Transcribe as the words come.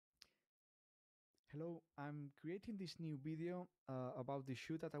Hello, I'm creating this new video about the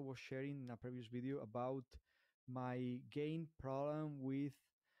issue that I was sharing in a previous video about my gain problem with,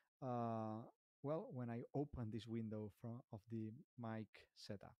 uh, when I open this window from of the mic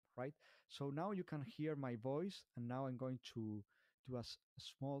setup, right? So now you can hear my voice, and now I'm going to do a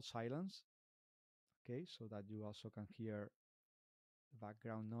small silence, okay, so that you also can hear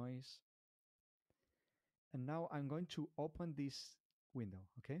background noise. And now I'm going to open this window,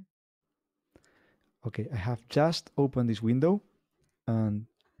 okay? Okay, I have just opened this window, and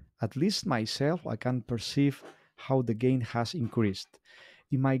at least myself, I can perceive how the gain has increased.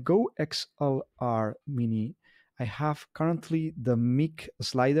 In my Go XLR Mini, I have currently the mic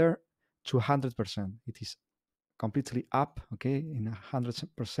slider to 100%. It is completely up, okay, in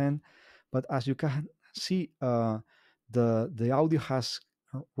 100%. But as you can see, the audio has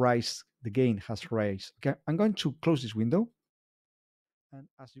raised, the gain has raised. Okay, I'm going to close this window, and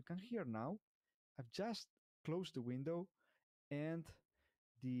as you can hear now, I've just closed the window, and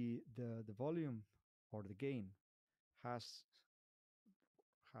the volume or the gain has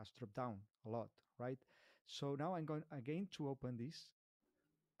dropped down a lot, right? So now I'm going again to open this,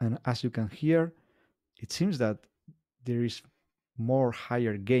 and as you can hear, it seems that there is more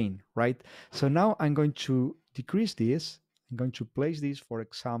higher gain, right? So now I'm going to decrease this. I'm going to place this, for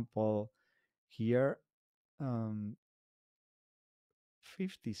example, here, um,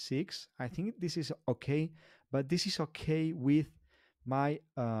 56. I think this is okay, but this is okay with my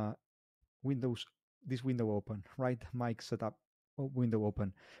Windows, this window open, right? Mic setup window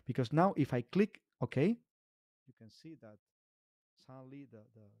open. Because now if I click OK, you can see that suddenly the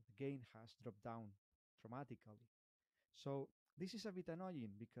gain has dropped down dramatically. So this is a bit annoying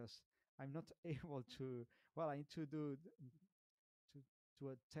because I'm not able to, I need to do to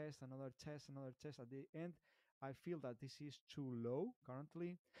a test, another test. At the end, I feel that this is too low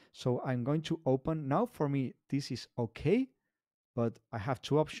currently. So I'm going to open now. For me, this is okay, but I have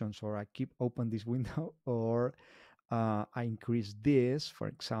two options: or I keep open this window, or I increase this, for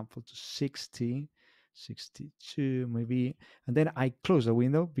example, to 60, 62 maybe, and then I close the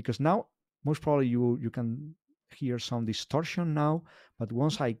window, because now most probably you can hear some distortion now. But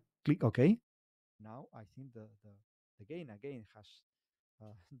once I click OK, now I think the gain again has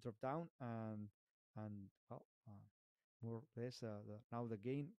dropped down, and more or less, now the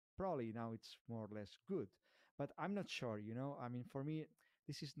gain probably now it's more or less good. But I'm not sure, I mean, for me,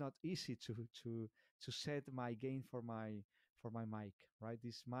 this is not easy to set my gain for my mic, right?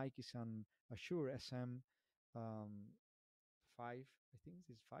 This mic is an Assure SM, 5, I think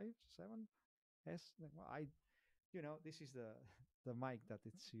it's 5 7 s. Well, this is the mic that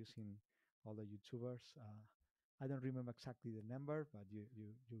it's using all the YouTubers. I don't remember exactly the number, but you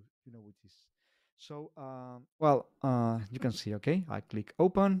know what it is. So you can see. Okay, I click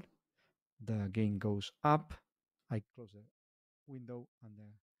open, the gain goes up. I close the window, and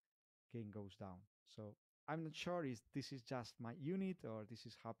the gain goes down. So I'm not sure if this is just my unit or this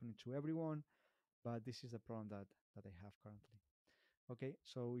is happening to everyone, but this is the problem that I have currently. Okay,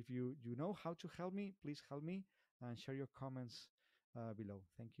 so if you know how to help me, please help me and share your comments below.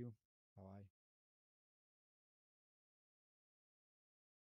 Thank you. Bye bye.